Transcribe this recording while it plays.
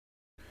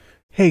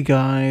Hey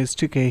guys,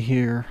 Ch2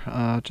 here.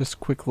 Just a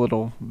quick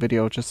little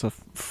video, just a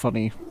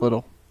funny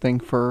little thing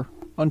for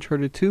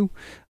Uncharted 2.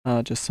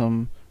 Just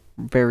some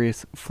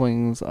various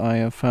flings I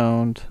have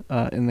found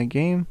in the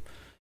game.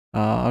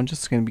 I'm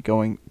just going to be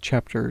going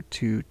chapter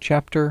to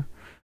chapter,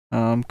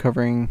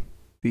 covering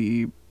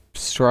the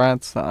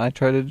strats that I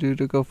try to do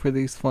to go for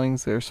these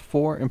flings. There's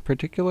 4 in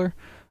particular,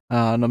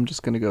 and I'm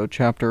just going to go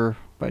chapter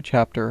by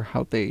chapter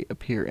how they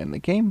appear in the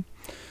game.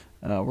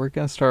 We're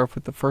going to start off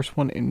with the first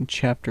one in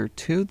chapter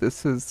 2.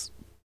 This is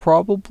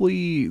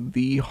probably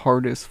the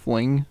hardest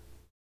fling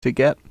to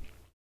get.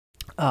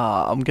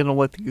 I'm going to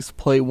let these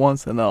play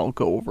once and then I'll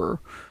go over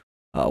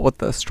what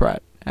the strat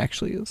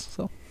actually is.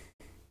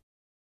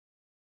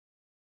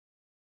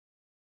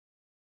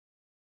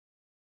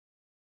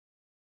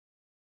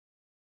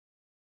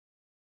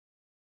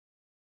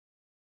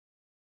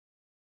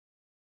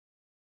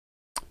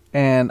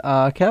 And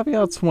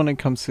caveats when it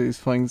comes to these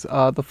flings.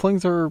 The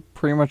flings are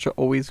pretty much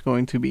always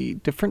going to be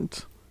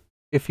different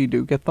if you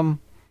do get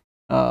them.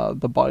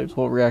 The bodies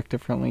will react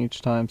differently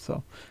each time,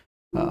 so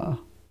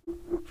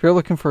if you're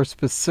looking for a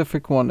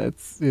specific one,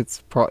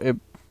 it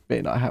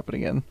may not happen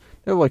again.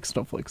 They're like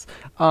snowflakes.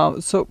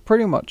 So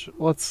pretty much,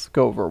 let's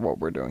go over what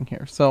we're doing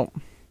here. So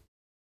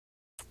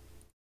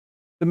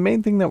the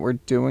main thing that we're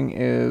doing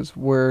is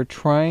we're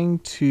trying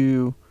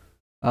to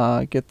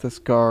get this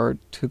guard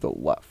to the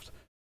left.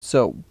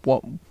 So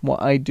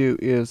what I do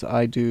is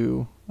I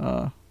do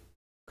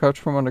crouch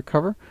from under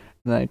cover,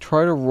 and then I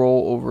try to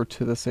roll over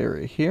to this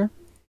area here,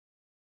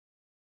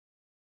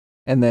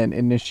 and then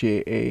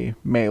initiate a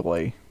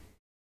melee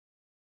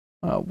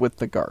with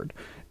the guard.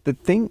 The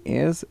thing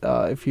is,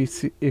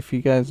 if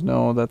you guys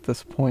know that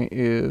this point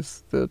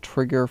is the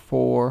trigger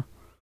for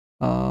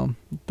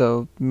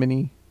the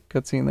mini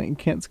cutscene that you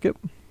can't skip,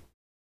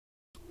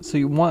 so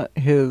you want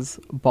his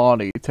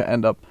body to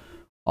end up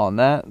on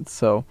that.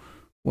 So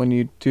when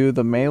you do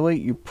the melee,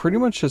 you pretty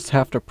much just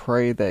have to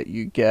pray that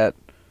you get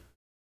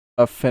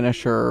a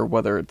finisher,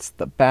 whether it's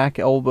the back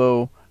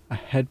elbow, a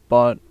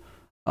headbutt,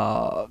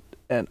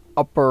 an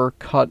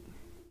uppercut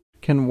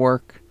can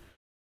work.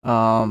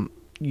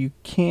 You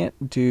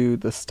can't do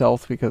the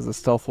stealth because the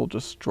stealth will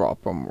just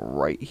drop them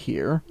right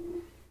here.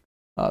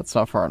 It's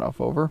not far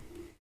enough over.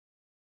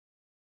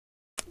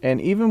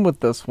 And even with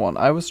this one,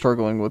 I was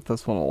struggling with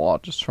this one a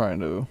lot,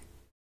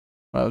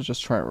 I was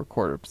just trying to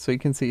record it. So you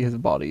can see his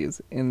body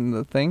is in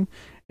the thing.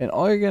 And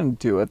all you're going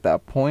to do at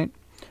that point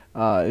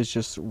is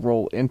just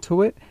roll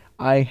into it.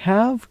 I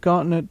have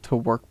gotten it to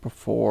work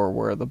before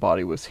where the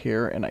body was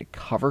here and I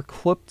cover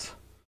clipped.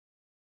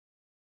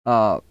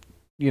 I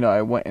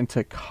went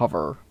into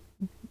cover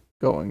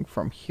going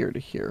from here to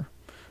here.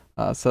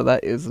 So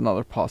that is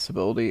another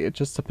possibility. It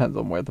just depends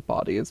on where the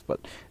body is.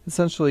 But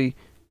essentially,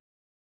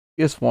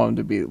 you just want him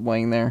to be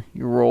laying there.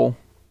 You roll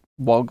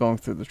while going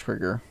through the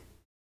trigger.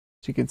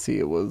 So you can see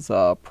it was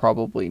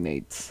probably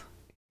Nate's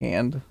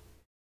hand.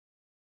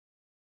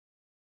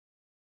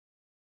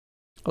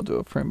 I'll do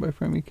it frame by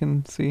frame. You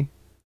can see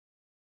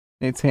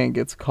Nate's hand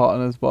gets caught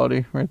in his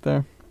body right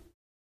there.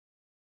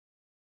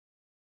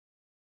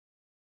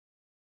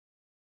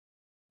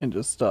 And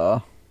just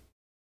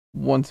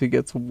once he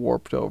gets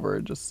warped over,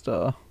 it just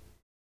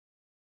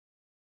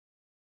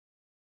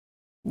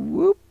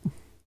whoop.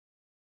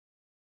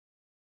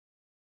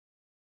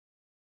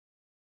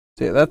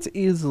 So yeah, that's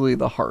easily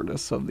the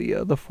hardest of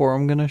the 4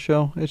 I'm gonna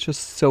show. It's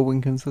just so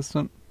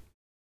inconsistent.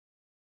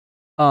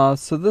 So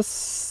this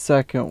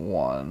second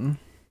one,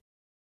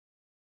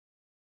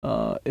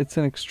 it's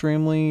an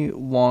extremely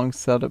long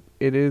setup.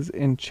 It is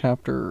in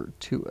chapter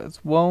 2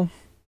 as well.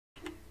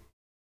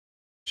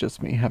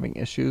 Just me having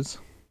issues.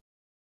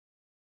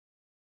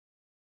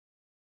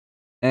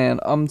 And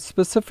I'm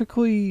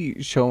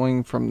specifically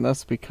showing from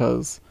this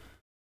because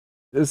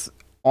this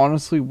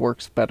honestly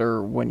works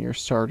better when you're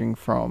starting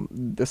from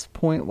this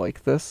point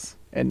like this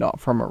and not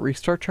from a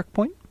restart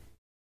checkpoint.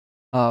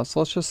 So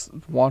let's just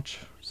watch,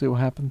 see what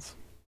happens.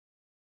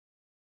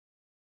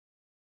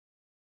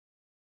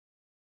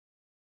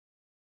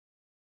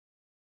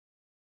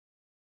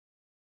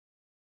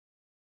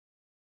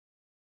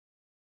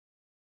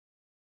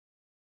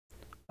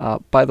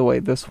 By the way,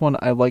 this one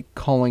I like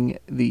calling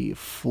the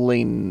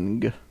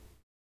Fling.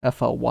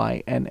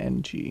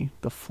 Flynng.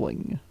 The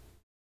Fling.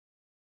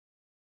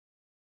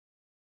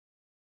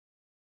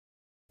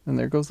 And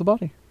there goes the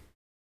body.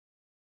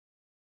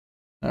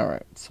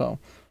 Alright, so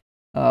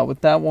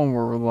with that one,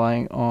 we're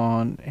relying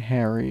on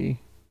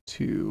Harry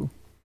to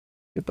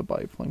get the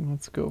body fling.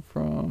 Let's go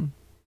from...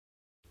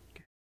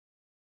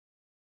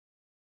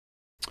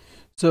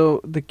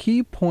 So the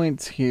key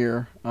points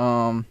here,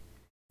 when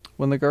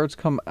the guards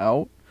come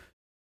out,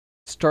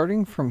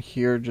 starting from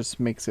here just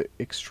makes it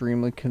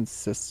extremely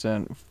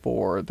consistent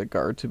for the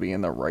guard to be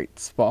in the right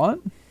spot.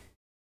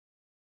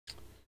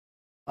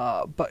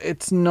 But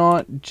it's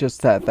not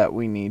just that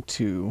we need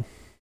to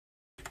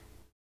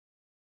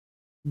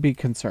be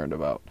concerned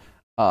about.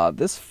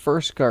 This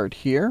first guard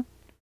here,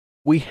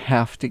 we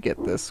have to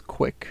get this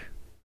quick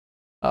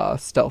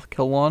stealth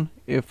kill on.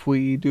 If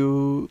we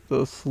do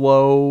the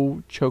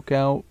slow choke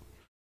out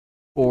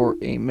For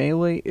a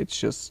melee, it's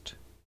just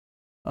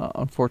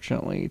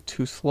unfortunately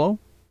too slow.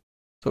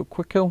 So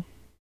quick kill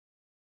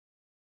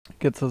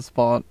gets a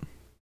spot.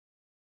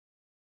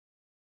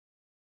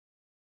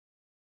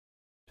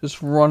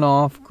 Just run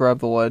off, grab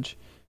the ledge.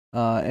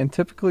 And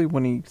typically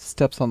when he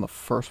steps on the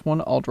first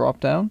one, I'll drop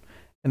down.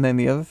 And then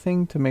the other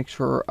thing to make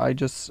sure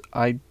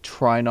I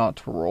try not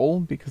to roll,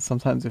 because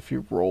sometimes if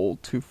you roll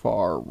too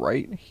far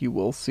right, he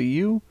will see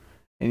you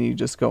and you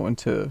just go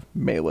into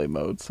melee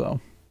mode.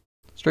 So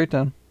straight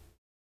down.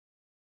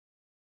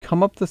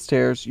 Come up the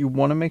stairs. You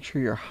want to make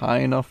sure you're high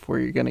enough where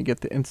you're going to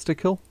get the insta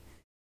kill.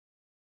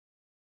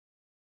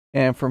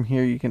 And from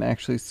here you can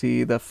actually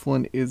see that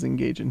Flynn is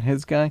engaging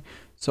his guy.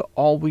 So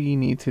all we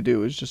need to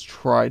do is just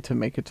try to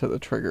make it to the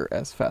trigger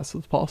as fast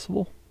as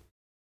possible.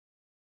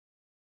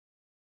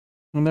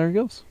 And there he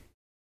goes.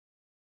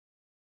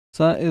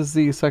 So that is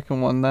the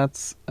second one.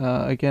 That's,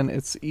 again,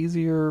 it's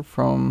easier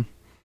from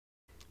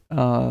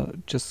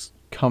just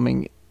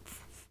coming,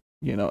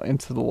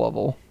 into the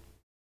level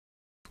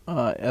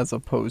as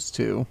opposed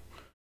to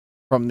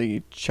from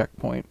the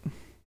checkpoint.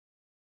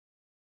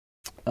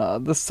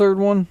 This third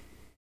one,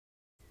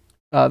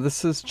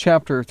 this is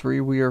chapter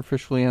 3. We are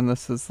officially in.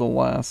 This is the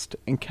last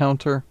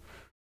encounter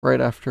right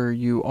after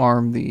you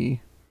arm the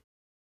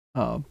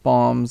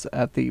bombs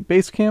at the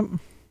base camp.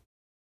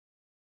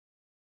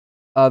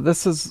 I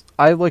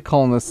like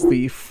calling this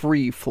the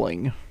free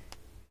fling.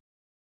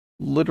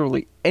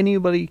 Literally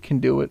anybody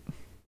can do it.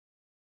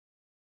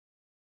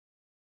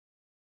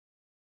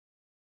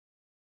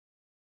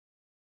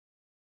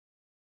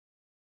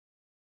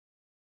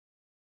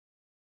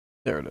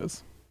 There it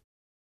is.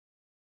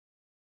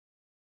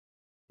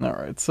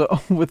 Alright, so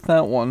with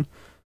that one,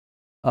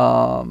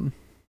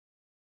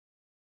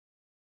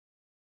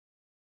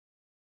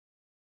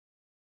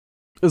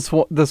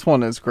 this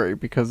one is great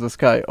because this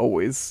guy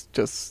always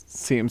just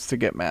seems to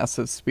get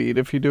massive speed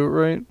if you do it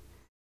right.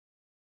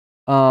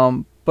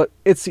 But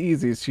it's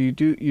easy. So you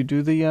do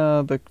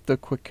the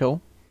quick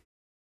kill,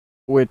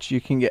 which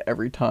you can get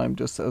every time,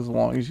 just as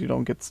long as you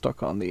don't get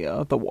stuck on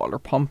the water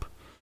pump.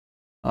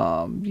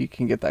 You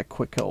can get that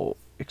quick kill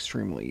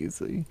extremely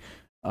easy.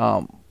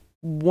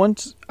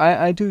 Once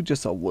I do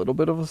just a little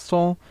bit of a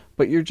stall,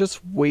 but you're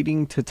just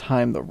waiting to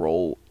time the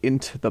roll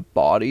into the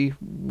body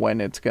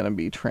when it's gonna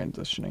be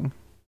transitioning.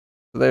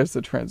 So there's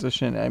the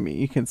transition. I mean,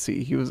 you can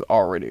see he was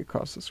already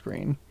across the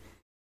screen.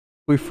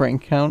 We frame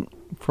count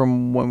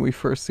from when we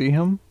first see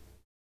him.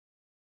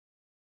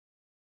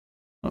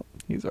 Oh,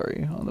 he's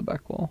already on the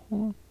back wall.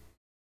 Hold on.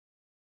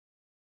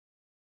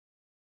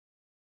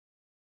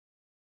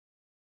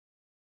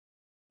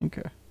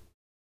 Okay.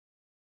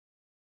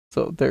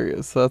 So there he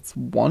is. So that's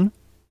 1,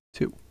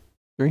 2,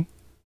 3,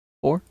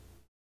 4,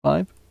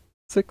 5,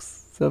 6,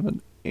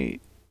 7,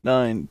 8,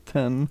 9,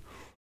 10.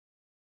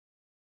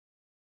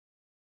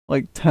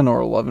 Like 10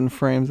 or 11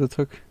 frames it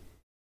took.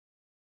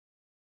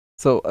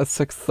 So a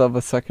sixth of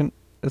a second,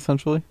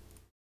 essentially.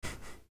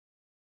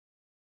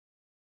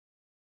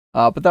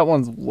 But that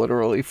one's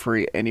literally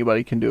free.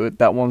 Anybody can do it.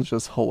 That one's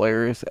just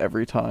hilarious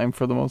every time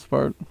for the most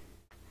part.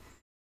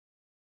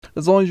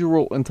 As long as you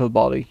roll into the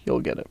body, you'll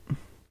get it.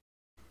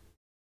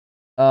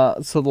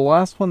 So the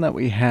last one that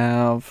we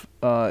have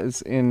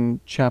is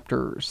in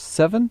chapter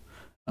 7.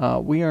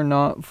 We are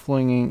not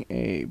flinging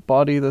a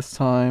body this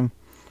time.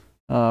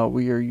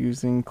 We are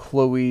using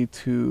Chloe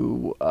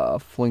to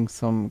fling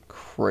some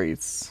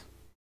crates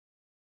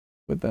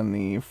within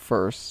the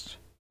first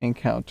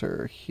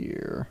encounter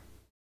here.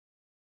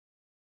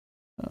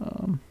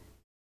 Alright,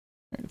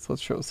 so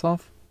let's show this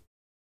off.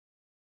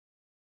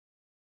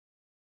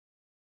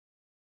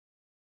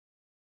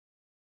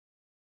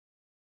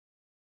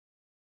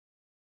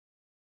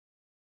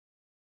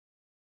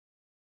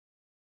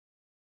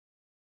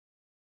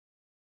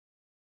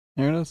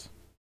 There it is.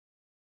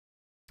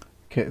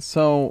 Okay,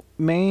 so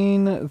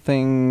main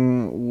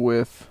thing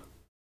with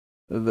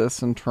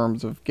this in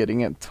terms of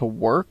getting it to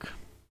work,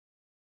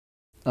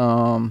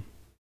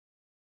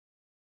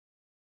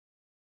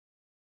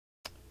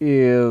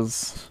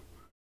 is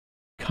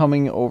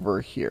coming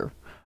over here.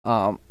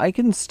 I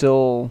can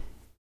still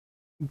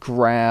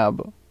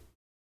grab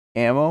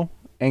ammo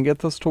and get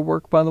this to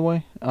work, by the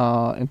way,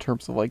 in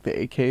terms of like the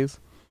AKs.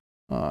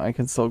 I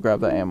can still grab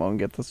the ammo and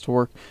get this to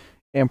work.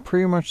 And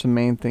pretty much the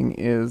main thing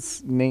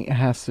is Nate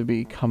has to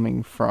be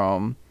coming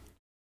from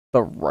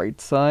the right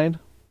side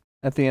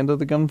at the end of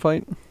the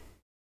gunfight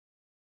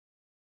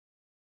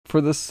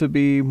for this to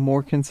be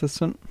more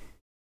consistent.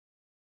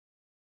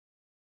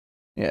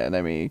 Yeah, and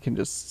I mean, you can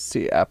just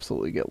see it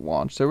absolutely get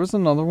launched. There was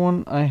another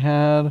one I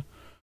had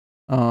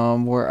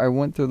where I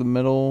went through the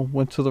middle,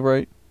 went to the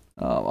right.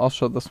 I'll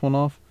show this one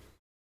off.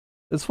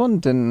 This one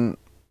didn't...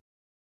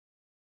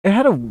 It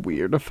had a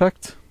weird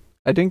effect.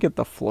 I didn't get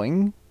the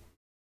fling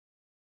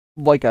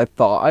like I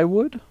thought I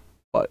would,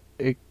 but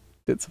it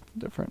did something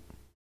different.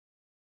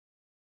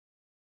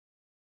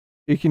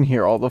 You can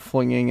hear all the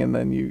flinging, and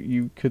then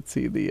you could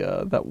see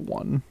the that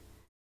one.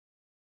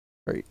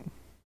 Right.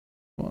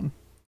 One.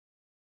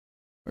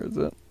 Where is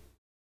it?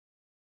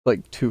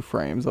 Like 2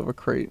 frames of a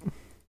crate.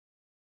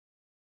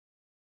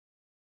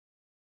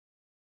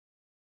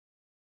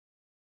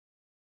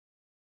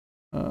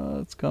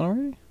 It's gone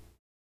already?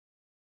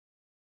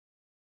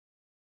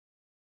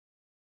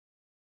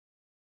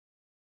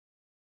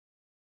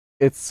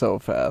 It's so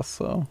fast,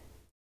 so.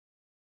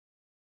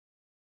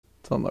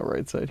 It's on the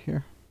right side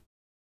here.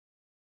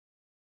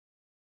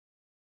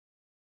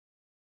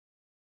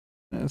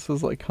 And this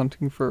is like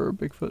hunting for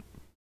Bigfoot.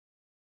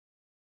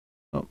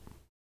 Oh.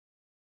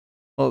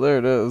 Oh, there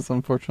it is.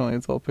 Unfortunately,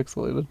 it's all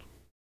pixelated.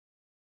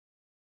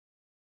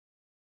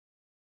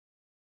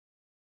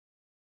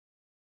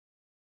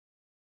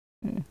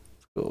 Okay,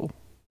 let's go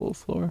a little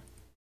slower.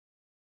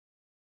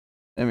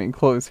 I mean,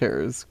 Chloe's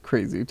hair is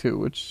crazy too,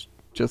 which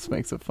just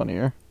makes it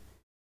funnier.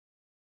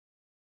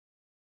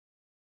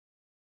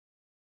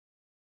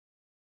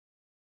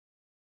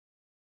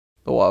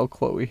 The wild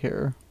Chloe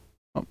hair.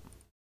 Oh,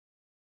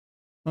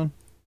 on,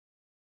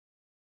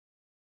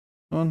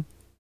 on.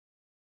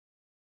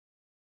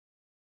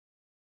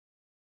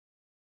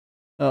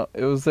 Oh,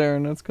 it was there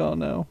and it's gone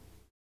now.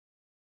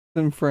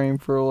 It's in frame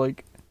for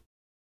like.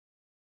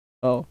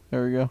 Oh,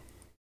 there we go.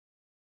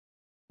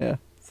 Yeah,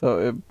 so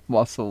it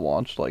must have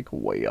launched like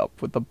way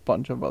up with a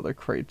bunch of other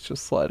crates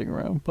just sliding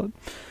around. But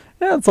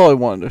yeah, that's all I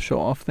wanted to show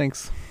off.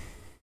 Thanks.